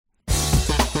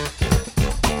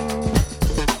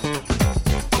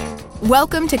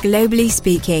Welcome to Globally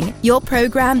Speaking, your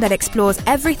program that explores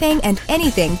everything and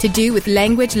anything to do with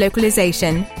language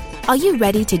localization. Are you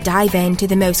ready to dive into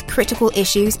the most critical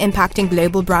issues impacting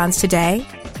global brands today?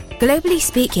 Globally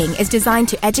Speaking is designed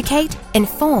to educate,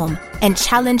 inform, and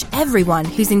challenge everyone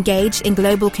who's engaged in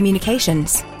global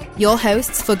communications. Your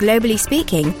hosts for Globally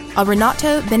Speaking are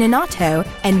Renato Beninato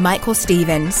and Michael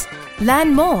Stevens.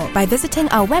 Learn more by visiting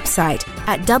our website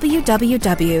at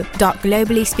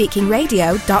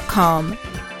www.globallyspeakingradio.com.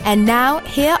 And now,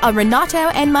 here are Renato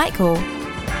and Michael.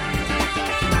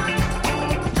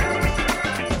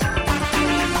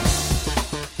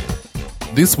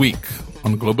 This week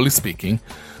on Globally Speaking,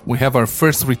 we have our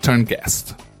first return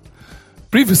guest.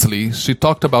 Previously, she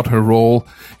talked about her role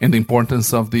and the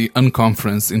importance of the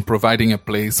Unconference in providing a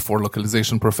place for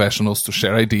localization professionals to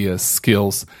share ideas,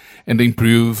 skills, and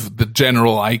improve the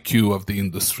general IQ of the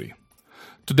industry.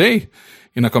 Today,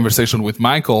 in a conversation with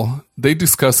Michael, they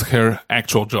discuss her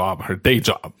actual job, her day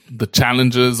job, the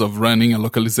challenges of running a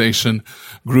localization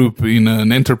group in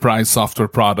an enterprise software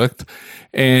product,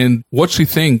 and what she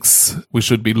thinks we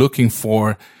should be looking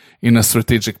for in a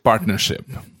strategic partnership.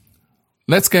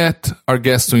 Let's get our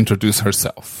guest to introduce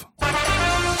herself.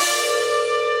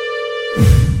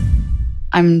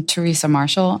 I'm Teresa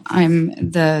Marshall. I'm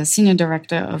the Senior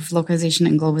Director of Localization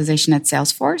and Globalization at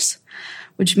Salesforce,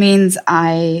 which means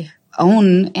I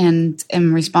own and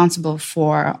am responsible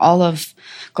for all of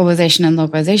globalization and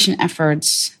localization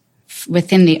efforts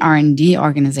within the R&D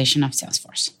organization of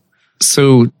Salesforce.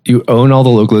 So you own all the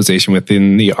localization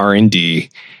within the R&D.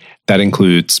 That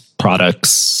includes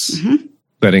products. Mm-hmm.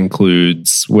 That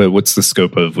includes, what's the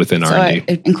scope of within R&D?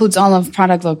 It includes all of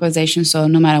product localization. So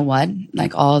no matter what,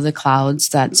 like all the clouds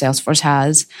that Salesforce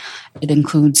has, it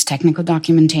includes technical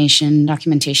documentation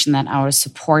that our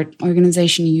support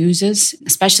organization uses,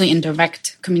 especially in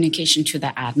direct communication to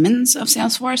the admins of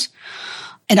Salesforce.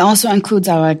 It also includes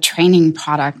our training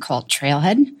product called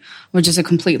Trailhead, which is a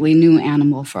completely new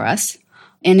animal for us.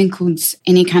 It includes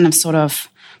any kind of sort of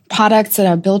products that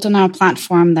are built on our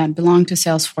platform that belong to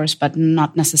Salesforce, but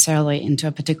not necessarily into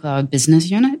a particular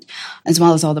business unit, as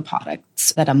well as all the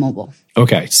products that are mobile.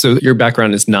 Okay, so your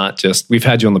background is not just, we've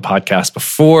had you on the podcast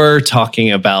before talking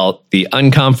about the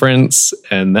Unconference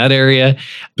and that area,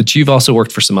 but you've also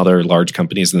worked for some other large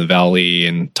companies in the Valley,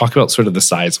 and talk about sort of the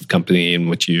size of company and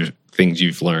things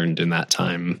you've learned in that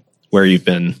time. Where you've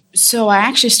been? So I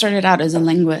actually started out as a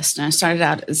linguist, and I started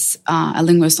out as a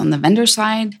linguist on the vendor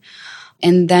side,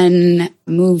 and then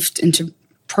moved into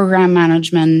program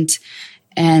management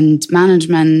and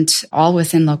management, all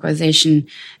within localization.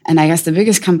 And I guess the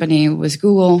biggest company was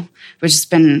Google, which has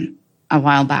been a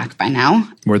while back by now.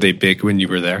 Were they big when you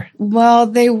were there? Well,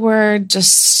 they were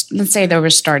just, let's say they were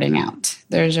starting out.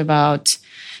 There's about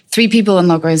 3 people in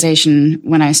localization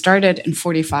when I started and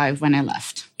 45 when I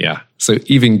left. Yeah. So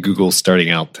even Google starting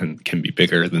out can be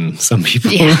bigger than some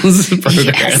people's programs.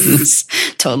 Yes,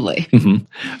 totally. Mm-hmm.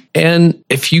 And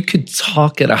if you could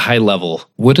talk at a high level,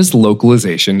 what is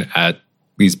localization at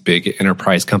these big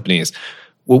enterprise companies?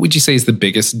 What would you say is the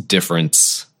biggest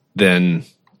difference than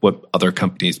what other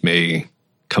companies may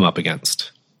come up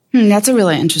against? That's a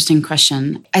really interesting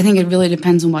question. I think it really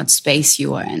depends on what space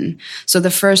you are in. So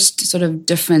the first sort of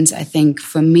difference, I think,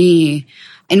 for me,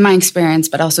 in my experience,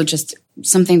 but also just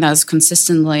something that is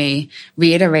consistently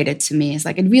reiterated to me is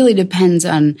like, it really depends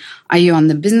on, are you on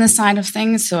the business side of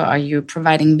things? So are you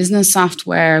providing business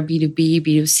software, B2B,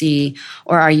 B2C,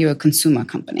 or are you a consumer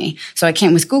company? So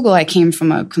with Google, I came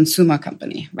from a consumer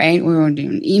company, right? We were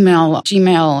doing email,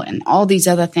 Gmail, and all these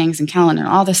other things, and calendar, and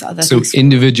all this other things. So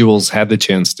individuals had the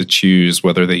chance to choose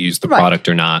whether they use the product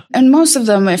or not. And most of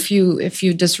them, if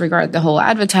you disregard the whole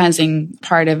advertising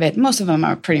part of it, most of them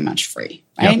are pretty much free.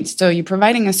 Right? Yep. So you're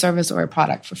providing a service or a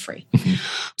product for free. Mm-hmm.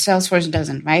 Salesforce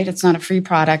doesn't, right? It's not a free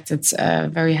product. It's a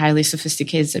very highly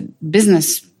sophisticated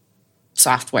business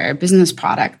software, business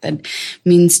product that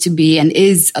means to be and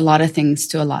is a lot of things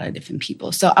to a lot of different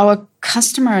people. So our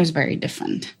customer is very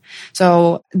different.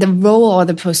 So the role or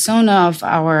the persona of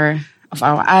our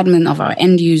admin, of our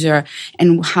end user,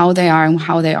 and how they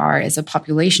are as a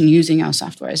population using our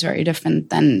software is very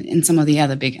different than in some of the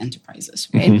other big enterprises,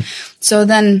 right? Mm-hmm. So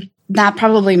then that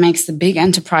probably makes the big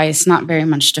enterprise not very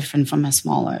much different from a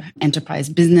smaller enterprise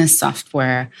business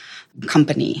software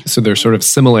company. So there's sort of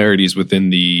similarities within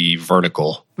the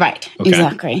vertical. Right, okay.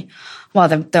 Exactly. Well,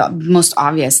 the most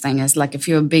obvious thing is, like, if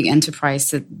you're a big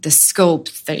enterprise, the scope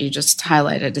that you just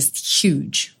highlighted is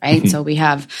huge, right? Mm-hmm. So we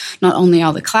have not only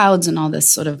all the clouds and all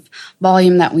this sort of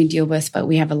volume that we deal with, but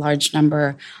we have a large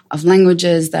number of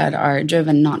languages that are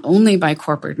driven not only by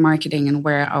corporate marketing and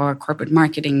where our corporate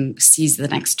marketing sees the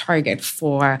next target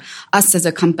for us as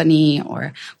a company,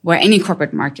 or where any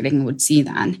corporate marketing would see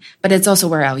that, but it's also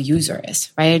where our user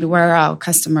is, right? Where are our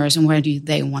customers and where do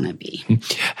they want to be?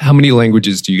 How many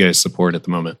languages do you guys support at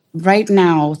the moment? Right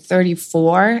now,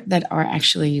 34 that are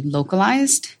actually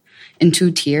localized in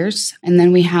 2 tiers. And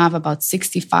then we have about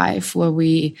 65 where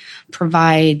we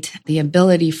provide the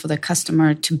ability for the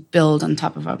customer to build on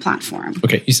top of our platform.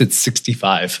 Okay, you said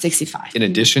 65. 65. In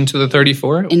addition to the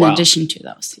 34? In addition to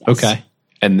those, yes. Okay.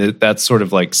 And that's sort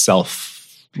of like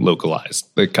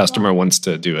self-localized. The customer wants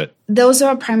to do it. Those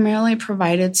are primarily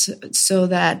provided so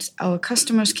that our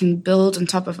customers can build on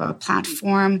top of our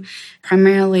platform,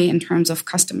 primarily in terms of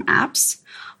custom apps.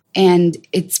 And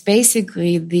it's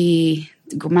basically the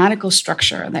grammatical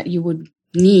structure that you would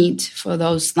need for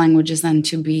those languages then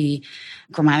to be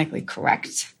grammatically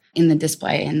correct in the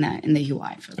display in the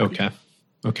UI for them.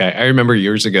 Okay. I remember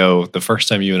years ago, the first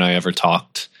time you and I ever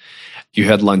talked, you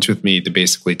had lunch with me to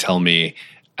basically tell me,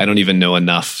 I don't even know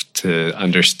enough to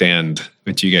understand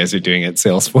what you guys are doing at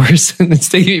Salesforce. And it's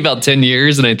taken me about 10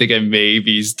 years, and I think I may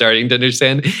be starting to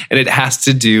understand. And it has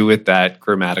to do with that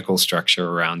grammatical structure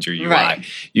around your UI. Right.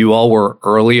 You all were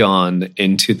early on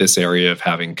into this area of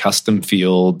having custom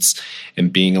fields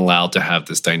and being allowed to have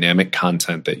this dynamic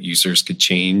content that users could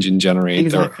change and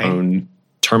generate their own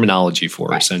terminology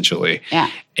for, essentially. Yeah.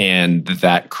 And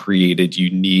that created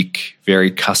unique,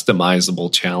 very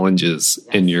customizable challenges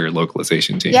in your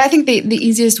localization team. Yeah, I think the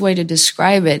easiest way to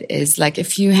describe it is like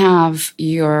if you have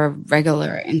your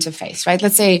regular interface, right?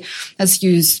 Let's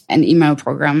use an email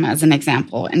program as an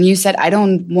example. And you said, I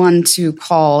don't want to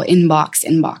call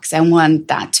inbox. I want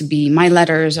that to be my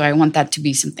letters, or I want that to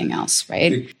be something else,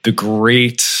 right? The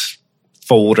great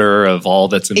folder of all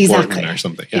that's important or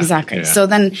something. Yeah. Exactly. Yeah. So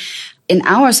then in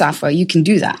our software, you can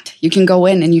do that. You can go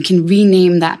in and you can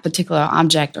rename that particular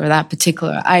object or that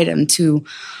particular item to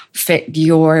fit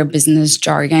your business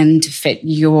jargon, to fit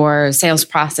your sales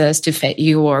process, to fit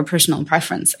your personal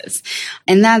preferences.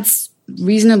 And that's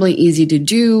reasonably easy to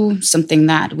do, something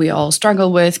that we all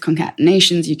struggle with,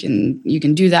 concatenations. You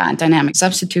can do that, dynamic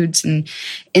substitutes in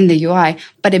the UI,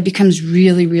 but it becomes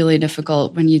really, really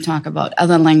difficult when you talk about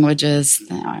other languages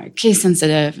that are case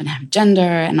sensitive and have gender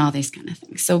and all these kind of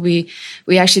things. So we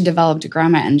actually developed a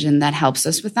grammar engine that helps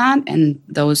us with that, and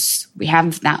we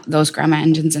have those grammar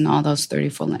engines in all those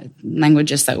 34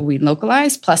 languages that we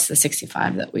localize, plus the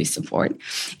 65 that we support.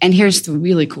 And here's the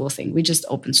really cool thing: we just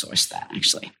open source that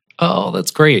actually. Oh, that's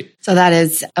great. So that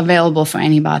is available for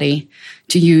anybody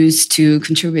to use, to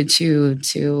contribute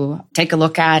to take a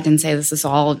look at and say this is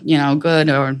all, good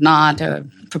or not, or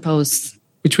propose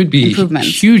which would be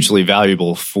improvements. Hugely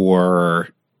valuable for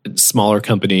smaller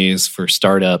companies, for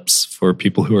startups, for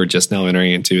people who are just now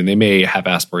entering into, and they may have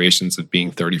aspirations of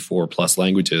being 34 plus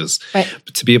languages, right.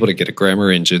 But to be able to get a grammar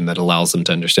engine that allows them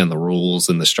to understand the rules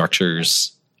and the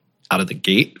structures out of the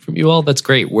gate from you all, that's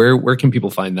great. Where can people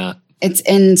find that? It's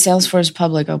in Salesforce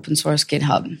public open source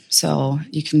GitHub. So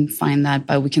you can find that,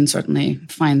 but we can certainly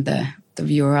find the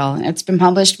URL. It's been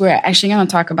published. We're actually going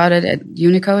to talk about it at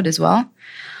Unicode as well.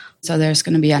 So there's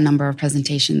going to be a number of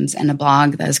presentations and a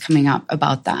blog that is coming up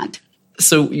about that.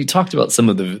 So you talked about some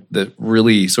of the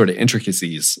really sort of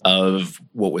intricacies of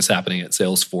what was happening at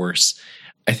Salesforce.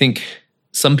 I think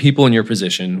some people in your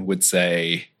position would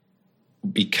say,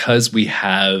 because we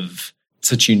have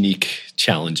such unique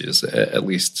challenges, at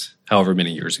least however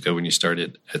many years ago when you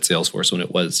started at Salesforce, when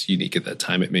it was unique at that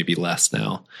time, it may be less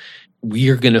now. We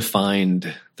are going to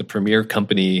find the premier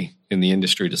company in the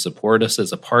industry to support us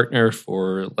as a partner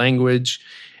for language.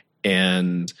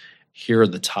 And here are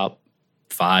the top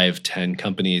 5, 10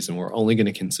 companies, and we're only going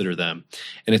to consider them.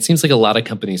 And it seems like a lot of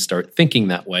companies start thinking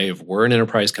that way of, we're an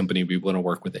enterprise company, we want to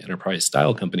work with an enterprise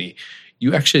style company.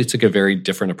 You actually took a very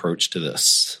different approach to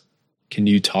this. Can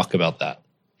you talk about that?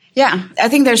 Yeah, I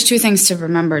think there's 2 things to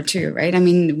remember too, right? I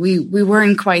mean, we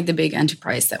weren't quite the big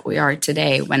enterprise that we are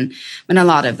today when a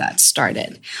lot of that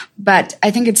started, but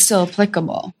I think it's still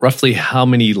applicable. Roughly how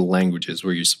many languages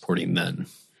were you supporting then?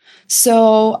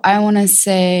 So I want to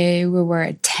say we were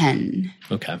at 10.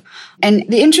 Okay. And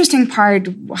the interesting part,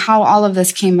 how all of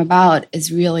this came about,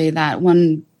 is really that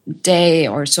one day,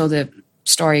 or so the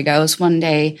story goes, one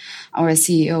day our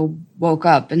CEO woke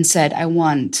up and said, I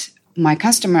want my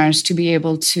customers to be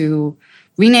able to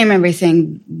rename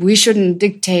everything. We shouldn't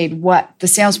dictate what the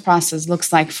sales process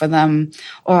looks like for them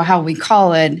or how we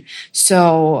call it.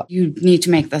 So you need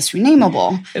to make this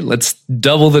renameable. And let's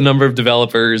double the number of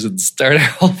developers and start our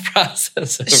whole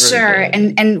process over Sure.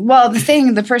 again. And well,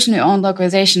 the person who owned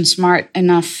localization, smart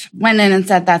enough, went in and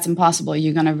said, that's impossible.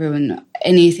 You're going to ruin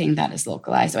anything that is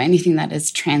localized or anything that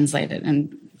is translated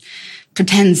and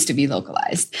pretends to be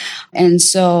localized. And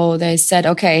so they said,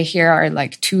 okay, here are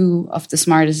like 2 of the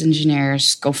smartest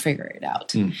engineers, go figure it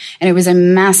out. And it was a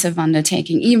massive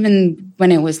undertaking, even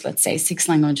when it was, let's say, 6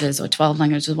 languages or 12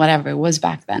 languages, whatever it was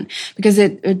back then, because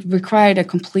it required a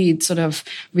complete sort of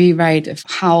rewrite of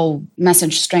how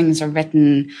message strings are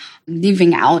written,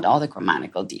 leaving out all the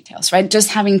grammatical details, right? Just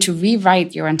having to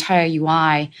rewrite your entire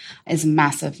UI is a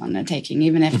massive undertaking,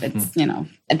 even if it's,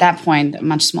 at that point, a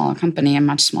much smaller company, a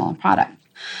much smaller product.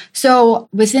 So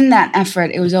within that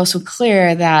effort, it was also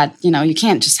clear that, you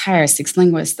can't just hire 6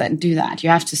 linguists that do that. You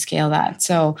have to scale that.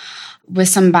 So with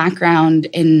some background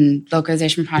in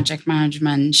localization project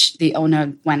management, the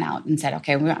owner went out and said,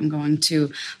 okay, I'm going to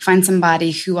find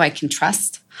somebody who I can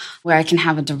trust, where I can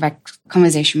have a direct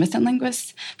conversation with a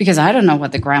linguist, because I don't know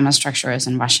what the grammar structure is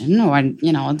in Russian, or,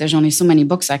 there's only so many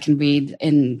books I can read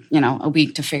in, a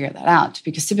week to figure that out,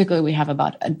 because typically we have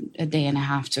about a day and a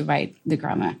half to write the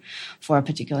grammar for a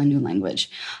particular new language.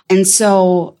 And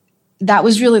so that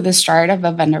was really the start of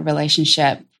a vendor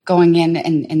relationship, going in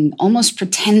and almost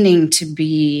pretending to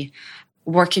be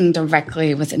working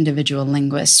directly with individual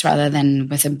linguists rather than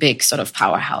with a big sort of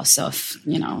powerhouse of,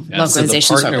 localization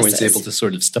so the partner services. was able to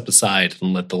sort of step aside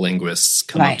and let the linguists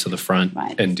come up to the front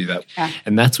and do that. Yeah.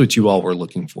 And that's what you all were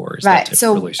looking for, is that type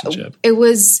of relationship. It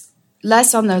was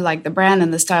less on the brand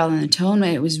and the style and the tone, but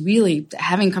it was really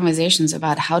having conversations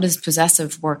about how does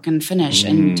possessive work and finish,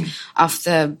 and of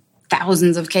the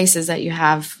thousands of cases that you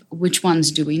have, which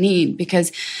ones do we need? Because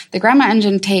the grammar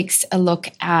engine takes a look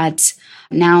at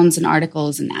nouns and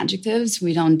articles and adjectives.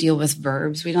 We don't deal with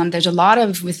verbs. There's a lot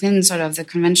of within sort of the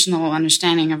conventional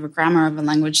understanding of a grammar of a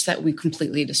language that we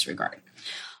completely disregard.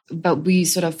 But we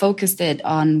sort of focused it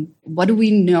on what do we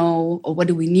know or what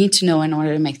do we need to know in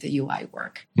order to make the UI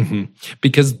work.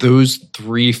 Because those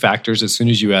 3 factors, as soon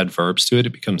as you add verbs to it, it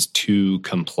becomes too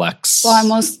complex.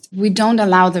 Well, we don't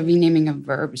allow the renaming of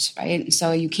verbs, right?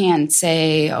 So you can't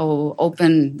say,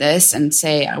 open this and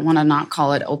say, I want to not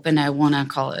call it open. I want to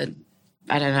call it,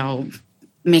 I don't know,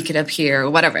 make it up here or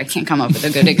whatever. I can't come up with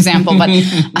a good example, but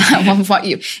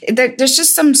there's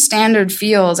just some standard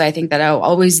fields, I think, that are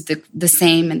always the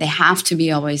same, and they have to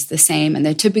be always the same. And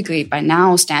they're typically by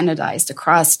now standardized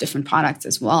across different products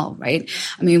as well, right?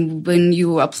 I mean, when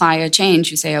you apply a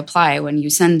change, you say apply. When you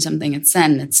send something, it's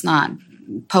send. It's not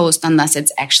post unless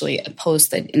it's actually a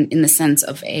post that in the sense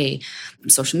of a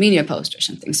social media post or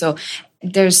something. So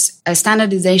there's a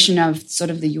standardization of sort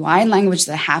of the UI language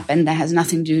that happened that has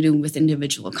nothing to do with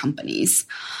individual companies.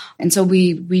 And so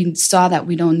we saw that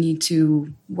we don't need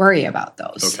to worry about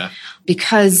those. Okay.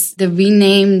 Because the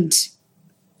renamed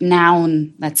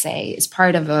noun, let's say, is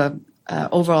part of a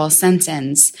overall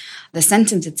sentence. The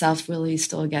sentence itself really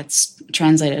still gets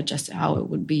translated just how it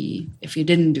would be if you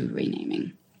didn't do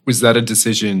renaming. Was that a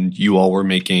decision you all were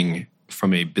making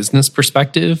from a business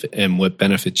perspective and what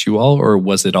benefits you all, or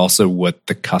was it also what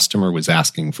the customer was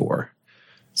asking for?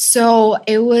 So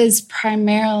it was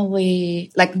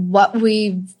primarily like what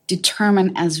we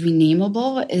determine as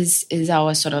renameable is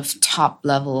our sort of top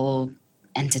level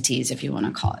entities, if you want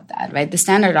to call it that, right? The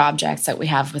standard objects that we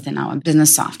have within our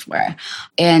business software.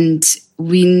 And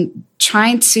we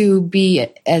try to be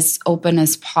as open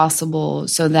as possible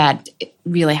so that it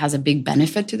really has a big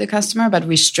benefit to the customer, but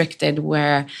restricted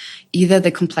where either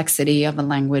the complexity of a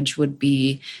language would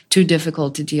be too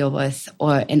difficult to deal with,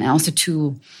 and also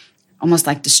too almost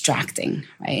like distracting,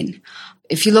 right?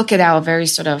 If you look at our very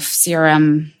sort of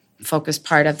CRM focused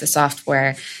part of the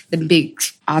software, the big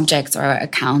objects are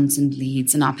accounts and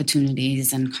leads and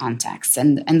opportunities and contexts.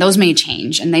 And those may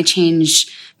change, and they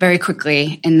change very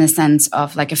quickly in the sense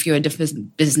of like if you're a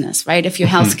different business, right? If you're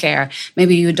healthcare,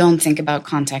 maybe you don't think about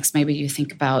context, maybe you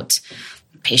think about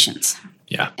patients.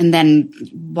 Yeah. And then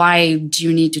why do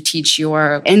you need to teach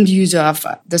your end user of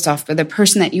the software, the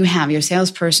person that you have, your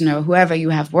salesperson or whoever you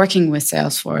have working with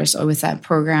Salesforce or with that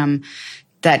program,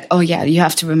 that, oh yeah, you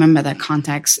have to remember that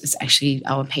context is actually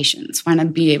our patients. Why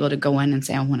not be able to go in and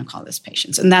say, I want to call this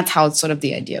patients? And that's how sort of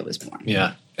the idea was born.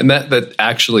 Yeah. And that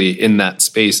actually in that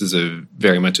space is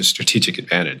very much a strategic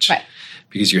advantage. Right.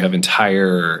 Because you have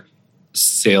entire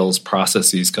sales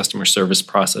processes, customer service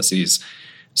processes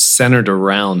centered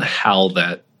around how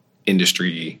that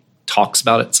industry talks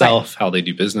about itself, how they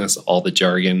do business, all the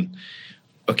jargon.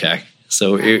 Okay.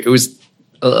 So it was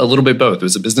a little bit both. It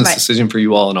was a business decision for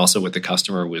you all and also what the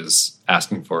customer was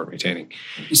asking for and retaining.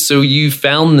 So you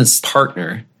found this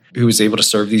partner who was able to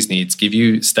serve these needs, give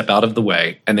you step out of the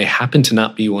way, and they happen to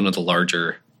not be one of the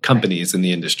larger companies in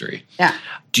the industry. Yeah.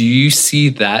 Do you see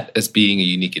that as being a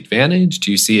unique advantage?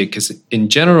 Do you see it? Because in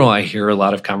general, I hear a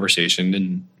lot of conversation,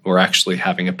 and we're actually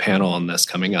having a panel on this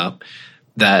coming up,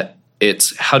 that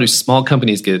it's how do small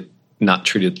companies get not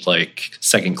treated like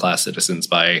second-class citizens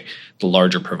by the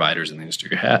larger providers in the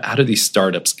industry? How do these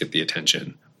startups get the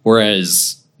attention?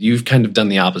 Whereas you've kind of done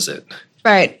the opposite.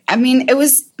 Right. I mean, it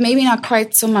was maybe not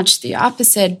quite so much the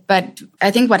opposite, but I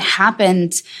think what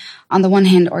happened on the one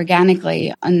hand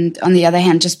organically, and on the other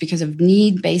hand, just because of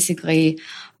need, basically,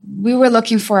 we were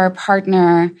looking for a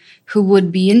partner who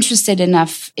would be interested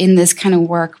enough in this kind of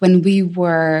work when we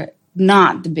were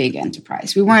not the big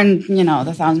enterprise. We weren't, the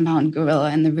 1,000-pound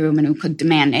gorilla in the room and who could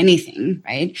demand anything,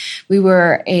 right? We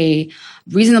were a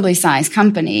reasonably sized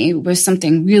company with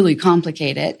something really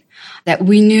complicated that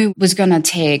we knew was going to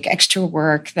take extra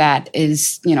work that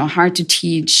is, hard to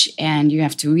teach, and you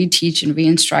have to reteach and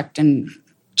reinstruct and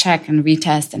check and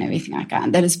retest and everything like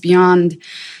that. That is beyond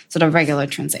sort of regular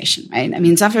translation, right? I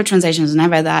mean, software translation is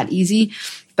never that easy,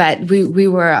 but we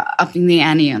were upping the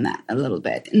ante on that a little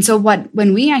bit. And so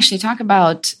when we actually talk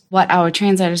about what our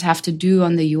translators have to do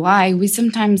on the UI, we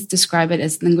sometimes describe it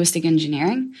as linguistic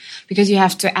engineering, because you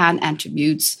have to add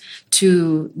attributes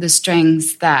to the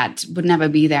strings that would never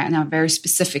be there and are very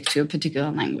specific to a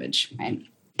particular language, right?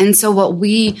 And so what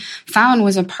we found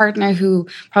was a partner who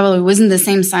probably wasn't the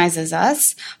same size as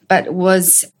us, but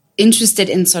was interested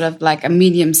in sort of like a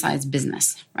medium-sized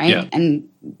business, right? Yeah. And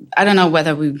I don't know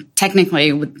whether we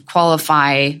technically would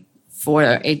qualify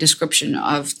for a description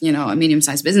of, a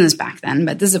medium-sized business back then,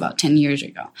 but this is about 10 years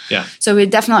ago. Yeah. So we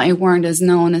definitely weren't as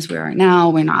known as we are now.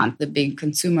 We're not the big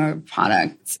consumer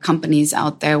product companies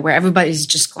out there where everybody's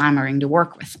just clamoring to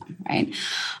work with them, right?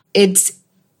 It's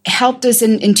helped us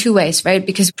in two ways, right?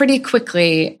 Because pretty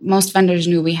quickly, most vendors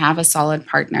knew we have a solid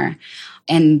partner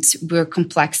and we're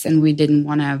complex, and we didn't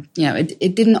want to,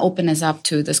 it didn't open us up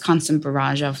to this constant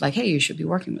barrage of like, hey, you should be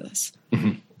working with us.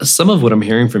 Mm-hmm. Some of what I'm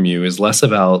hearing from you is less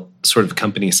about sort of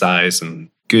company size and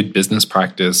good business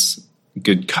practice,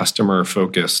 good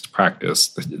customer-focused practice.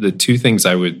 The two things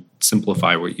I would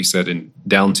simplify what you said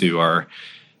down to are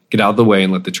get out of the way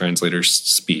and let the translators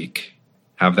speak.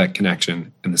 Have that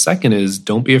connection. And the second is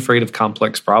don't be afraid of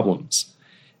complex problems.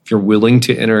 If you're willing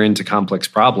to enter into complex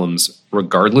problems,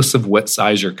 regardless of what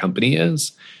size your company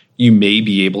is, you may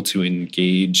be able to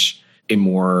engage a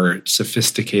more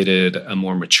sophisticated, a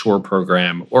more mature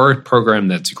program, or a program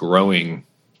that's growing,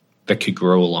 that could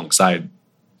grow alongside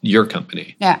your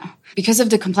company. Yeah. Because of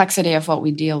the complexity of what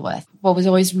we deal with, what was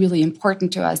always really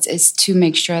important to us is to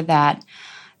make sure that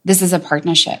this is a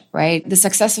partnership, right? The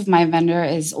success of my vendor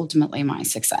is ultimately my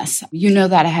success. You know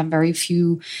that I have very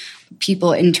few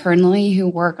people internally who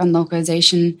work on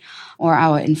localization or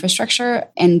our infrastructure,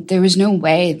 and there was no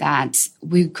way that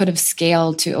we could have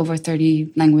scaled to over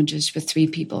 30 languages with 3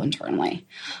 people internally.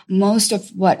 Most of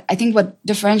what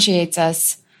differentiates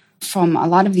us from a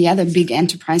lot of the other big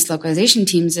enterprise localization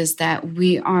teams is that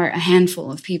we are a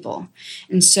handful of people.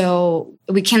 And so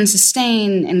we can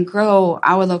sustain and grow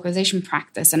our localization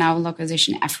practice and our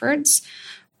localization efforts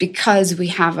because we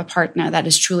have a partner that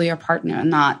is truly a partner and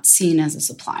not seen as a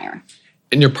supplier.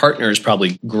 And your partner has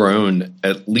probably grown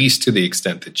at least to the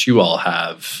extent that you all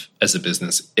have as a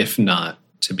business, if not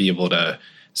to be able to,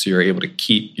 so you're able to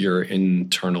keep your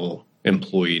internal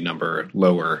employee number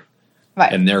lower.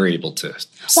 Right. And they're able to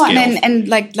scale. Well, and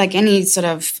like any sort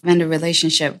of vendor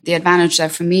relationship, the advantage there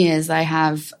for me is I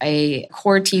have a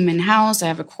core team in-house, I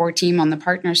have a core team on the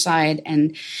partner side,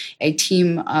 and a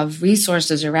team of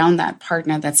resources around that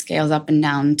partner that scales up and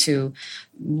down to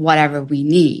whatever we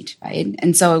need, right?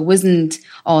 And so it wasn't,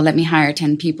 let me hire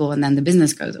 10 people and then the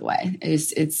business goes away.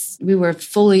 We were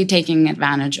fully taking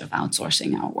advantage of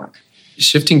outsourcing our work.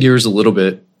 Shifting gears a little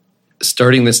bit,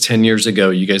 starting this 10 years ago,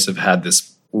 you guys have had this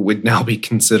would now be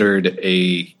considered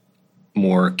a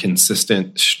more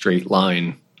consistent straight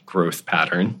line growth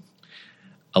pattern.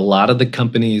 A lot of the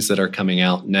companies that are coming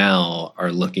out now are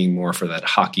looking more for that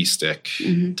hockey stick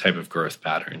type of growth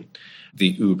pattern.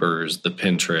 The Ubers, the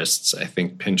Pinterests. I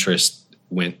think Pinterest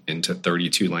went into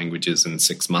 32 languages in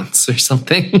 6 months or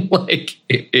something.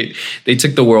 They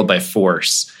took the world by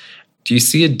force. Do you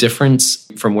see a difference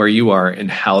from where you are in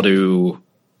how to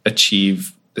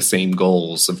achieve the same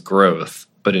goals of growth,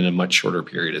 but in a much shorter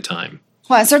period of time?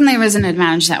 Well, it certainly was an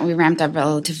advantage that we ramped up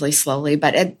relatively slowly.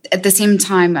 But at the same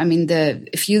time, I mean,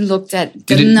 if you looked at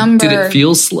the number... Did it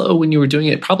feel slow when you were doing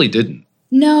it? It probably didn't.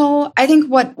 No, I think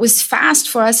what was fast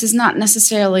for us is not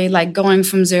necessarily like going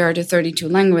from 0 to 32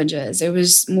 languages. It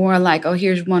was more like, oh,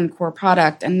 here's one core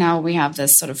product, and now we have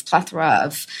this sort of plethora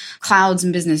of clouds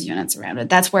and business units around it.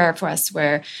 That's where, for us,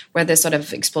 where the sort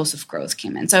of explosive growth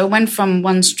came in. So it went from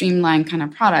one streamlined kind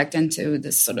of product into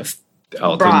this sort of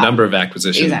the number of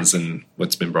acquisitions and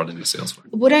what's been brought into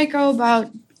Salesforce. Would I go about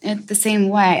it the same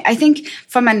way? I think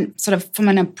from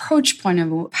an approach point of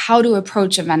view, how to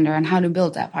approach a vendor and how to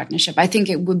build that partnership, I think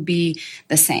it would be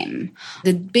the same.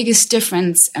 The biggest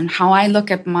difference in how I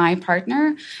look at my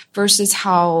partner versus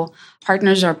how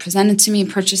partners are presented to me,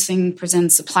 purchasing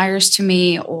presents suppliers to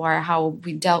me, or how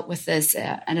we dealt with this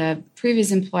at a previous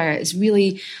employer is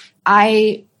really,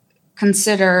 I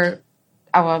consider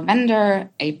our vendor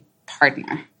a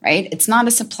partner, right? It's not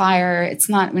a supplier.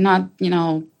 We're not,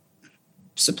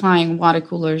 supplying water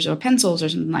coolers or pencils or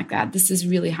something like that. This is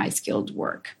really high skilled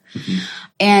work. Mm-hmm.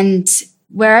 And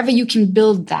wherever you can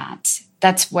build that,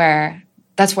 that's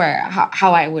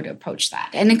how I would approach that.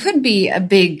 And it could be a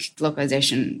big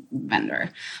localization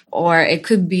vendor, or it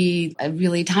could be a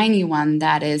really tiny one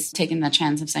that is taking the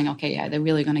chance of saying, okay, yeah, they're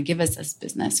really going to give us this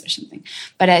business or something.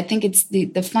 But I think it's the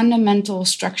fundamental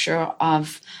structure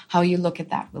of how you look at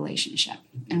that relationship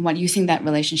and what you think that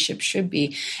relationship should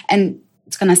be. And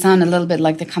it's going to sound a little bit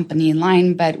like the company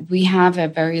line, but we have a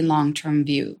very long-term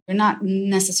view. We're not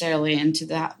necessarily into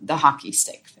the hockey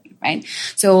stick thing, right?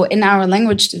 So in our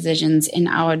language decisions, in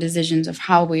our decisions of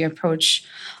how we approach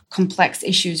complex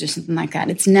issues or something like that,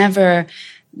 it's never,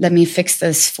 let me fix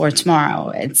this for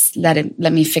tomorrow. It's let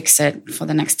me fix it for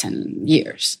the next 10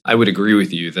 years. I would agree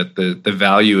with you that the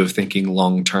value of thinking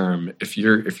long-term, if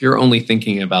you're only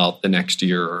thinking about the next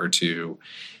year or two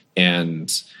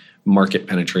and market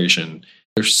penetration,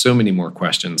 there's so many more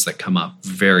questions that come up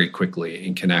very quickly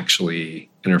and can actually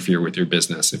interfere with your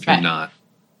business if you're not.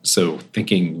 So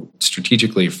thinking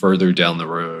strategically further down the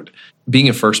road, being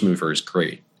a first mover is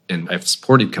great. And I've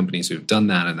supported companies who have done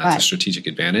that, and that's a strategic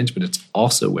advantage. But it's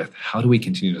also with how do we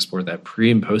continue to support that? Pre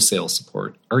and post sales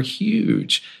support are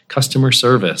huge. Customer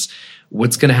service.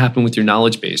 What's going to happen with your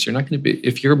knowledge base? You're not going to be,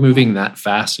 if you're moving that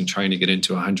fast and trying to get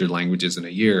into 100 languages in a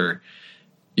year,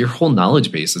 your whole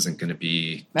knowledge base isn't going to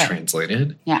be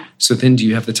translated. Yeah. So then do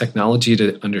you have the technology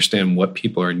to understand what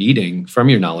people are needing from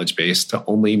your knowledge base to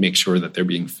only make sure that they're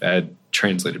being fed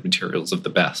translated materials of the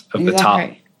best, of the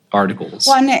top articles?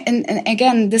 Well, and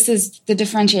again, this is the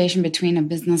differentiation between a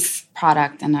business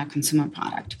product and a consumer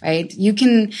product, right? You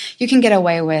can get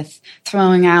away with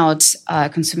throwing out a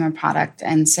consumer product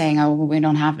and saying, oh, well, we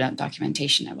don't have that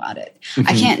documentation about it. Mm-hmm.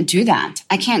 I can't do that.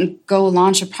 I can't go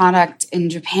launch a product in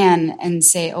Japan and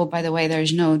say, oh, by the way,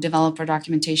 there's no developer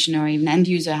documentation or even end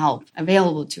user help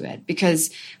available to it. Because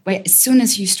as soon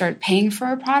as you start paying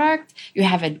for a product, you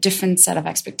have a different set of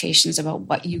expectations about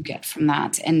what you get from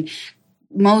that. And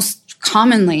most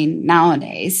commonly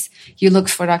nowadays, you look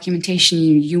for documentation.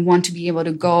 You want to be able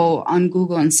to go on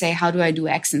Google and say, how do I do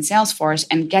X in Salesforce,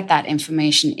 and get that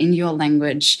information in your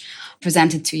language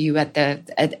presented to you at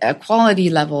a quality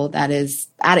level that is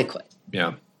adequate.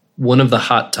 Yeah. One of the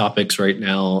hot topics right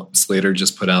now, Slator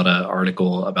just put out an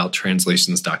article about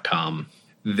translations.com.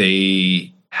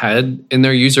 They had in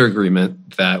their user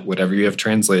agreement that whatever you have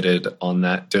translated on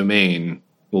that domain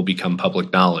will become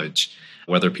public knowledge.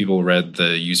 Whether people read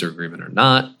the user agreement or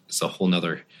not is a whole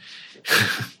nother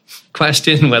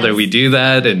question, whether we do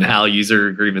that and how user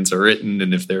agreements are written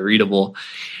and if they're readable.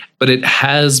 But it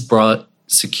has brought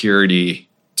security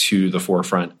to the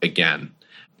forefront again.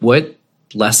 What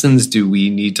lessons do we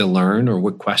need to learn, or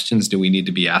what questions do we need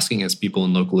to be asking as people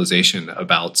in localization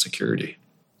about security?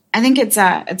 I think it's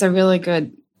a really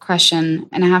good question,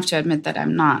 and I have to admit that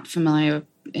I'm not familiar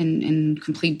in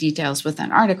complete details with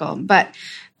that article. But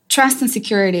trust and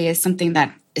security is something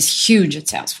that is huge at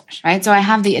Salesforce, right? So I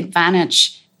have the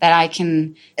advantage that I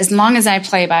can, as long as I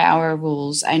play by our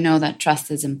rules, I know that trust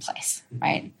is in place,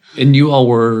 right? And you all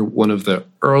were one of the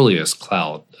earliest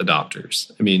cloud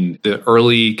adopters. I mean, the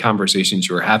early conversations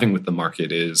you were having with the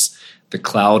market is the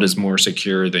cloud is more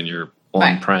secure than your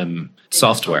on-prem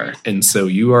software. And so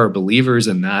you are believers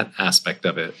in that aspect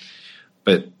of it.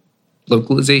 But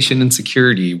localization and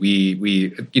security, we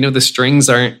the strings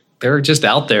they're just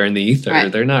out there in the ether.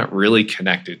 Right. They're not really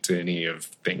connected to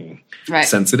anything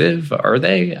sensitive, are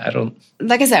they? I don't.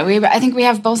 Like I said, I think we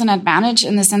have both an advantage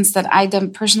in the sense that I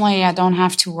don't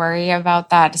have to worry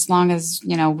about that as long as,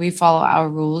 we follow our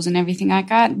rules and everything like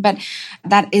that. But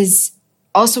that is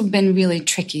also been really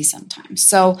tricky sometimes.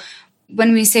 So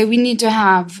when we say we need to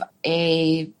have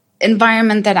a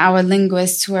environment that our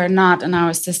linguists who are not in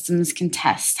our systems can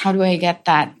test? How do I get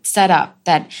that set up,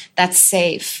 that's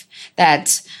safe,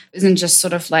 that isn't just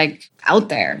sort of like out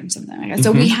there and something like that? Mm-hmm.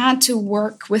 So we had to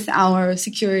work with our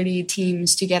security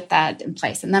teams to get that in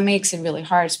place. And that makes it really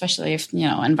hard, especially if,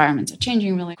 environments are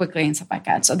changing really quickly and stuff like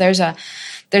that. So there's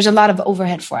a lot of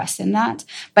overhead for us in that.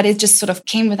 But it just sort of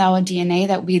came with our DNA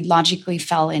that we logically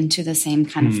fell into the same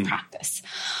kind of practice.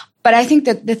 But I think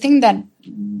that the thing that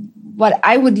what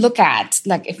I would look at,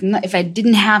 like if I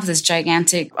didn't have this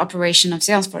gigantic operation of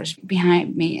Salesforce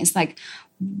behind me, is like,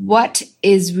 what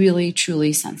is really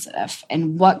truly sensitive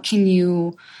and what can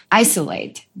you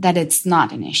isolate that it's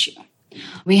not an issue?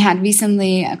 We had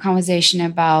recently a conversation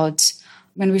about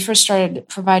when we first started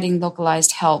providing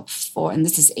localized help and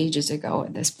this is ages ago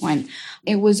at this point,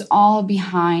 it was all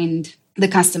behind the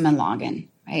customer login.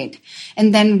 Right.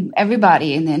 And then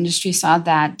everybody in the industry saw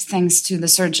that thanks to the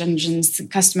search engines,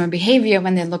 customer behavior,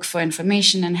 when they look for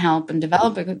information and help and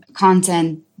develop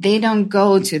content, they don't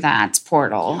go to that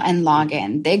portal and log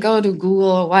in. They go to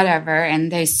Google or whatever and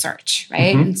they search.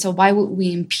 Right. Mm-hmm. And so why would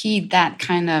we impede that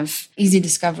kind of easy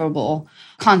discoverable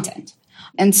content?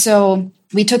 And so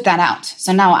we took that out.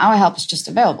 So now our help is just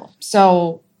available.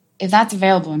 So if that's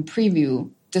available in preview,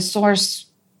 the source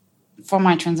for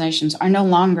my translations are no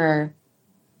longer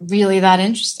really that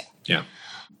interesting. Yeah.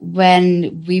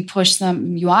 When we push the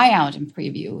UI out in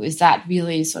preview, is that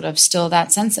really sort of still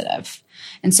that sensitive?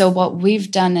 And so what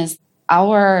we've done is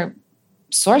our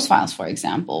source files, for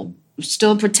example,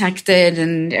 still protected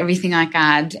and everything like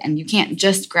that, and you can't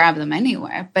just grab them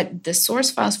anywhere. But the source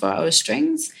files for our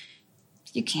strings,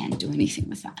 you can't do anything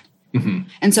with that. Mm-hmm.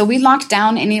 And so we lock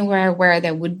down anywhere where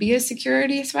there would be a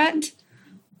security threat.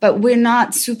 But we're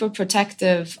not super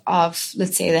protective of,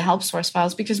 let's say, the help source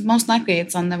files because most likely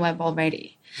it's on the web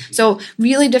already. So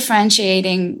really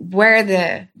differentiating where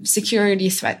the security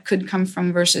threat could come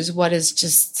from versus what is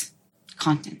just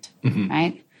content,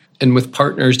 right? And with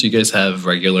partners, do you guys have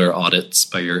regular audits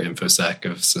by your InfoSec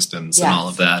of systems and all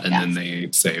of that? And then they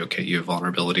say, okay, you have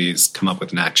vulnerabilities, come up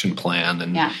with an action plan.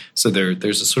 And so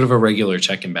there's a sort of a regular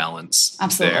check and balance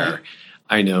there.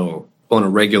 I know on a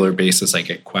regular basis, I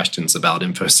get questions about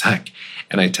InfoSec,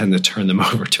 and I tend to turn them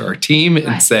over to our team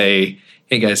and say,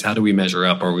 hey, guys, how do we measure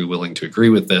up? Are we willing to agree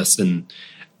with this? And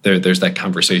there's that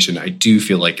conversation. I do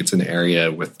feel like it's an area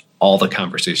with all the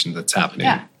conversation that's happening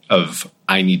of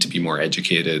I need to be more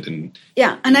educated. And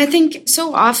I think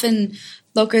so often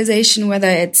localization, whether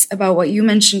it's about what you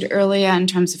mentioned earlier in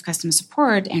terms of customer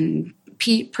support and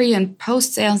pre and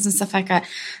post sales and stuff like that,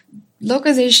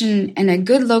 localization and a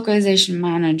good localization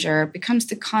manager becomes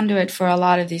the conduit for a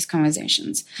lot of these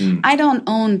conversations. I don't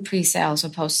own pre-sales or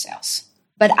post-sales,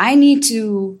 but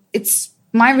it's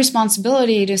my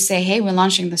responsibility to say, hey, we're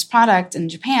launching this product in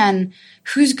Japan.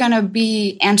 Who's going to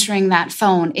be answering that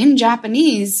phone in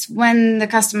Japanese when the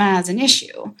customer has an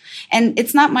issue? And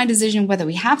it's not my decision whether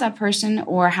we have that person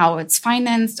or how it's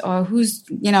financed or who's,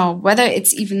 whether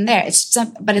it's even there.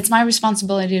 But it's my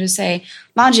responsibility to say,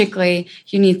 logically,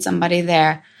 you need somebody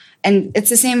there. And it's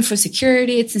the same for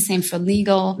security. It's the same for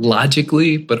legal.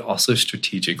 Logically, but also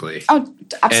strategically. Oh,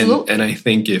 absolutely. And I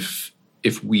think if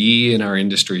we in our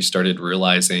industry started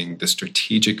realizing the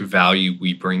strategic value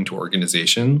we bring to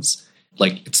organizations,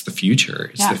 like it's the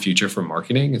future. It's the future for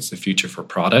marketing. It's the future for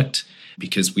product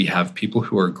because we have people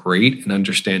who are great in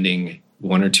understanding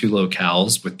one or two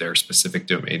locales with their specific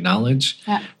domain knowledge.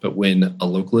 Yeah. But when a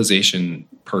localization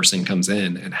person comes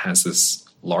in and has this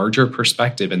larger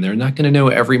perspective, and they're not going to know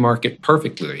every market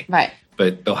perfectly, right?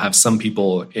 But they'll have some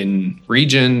people in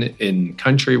region, in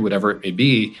country, whatever it may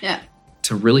be,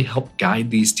 to really help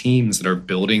guide these teams that are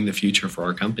building the future for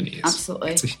our companies. Absolutely.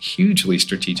 It's a hugely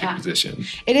strategic position.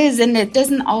 It is, and it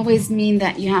doesn't always mean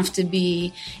that you have to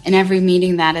be in every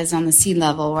meeting that is on the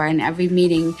C-level or in every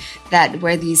meeting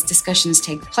where these discussions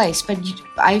take place. But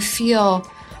I feel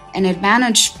an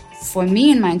advantage for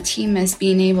me and my team is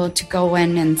being able to go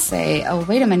in and say, oh,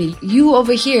 wait a minute, you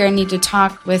over here need to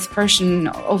talk with person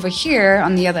over here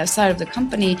on the other side of the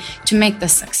company to make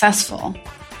this successful.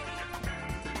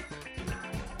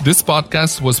 This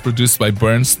podcast was produced by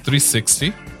Burns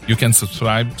 360. You can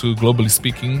subscribe to Globally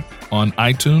Speaking on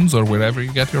iTunes or wherever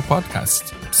you get your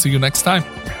podcasts. See you next time.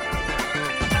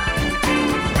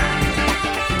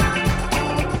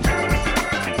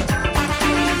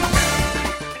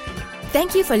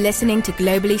 Thank you for listening to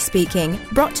Globally Speaking,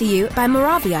 brought to you by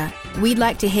Moravia. We'd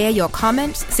like to hear your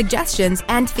comments, suggestions,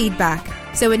 and feedback.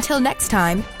 So until next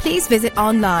time, please visit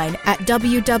online at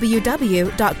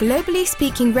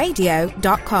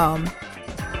www.globallyspeakingradio.com.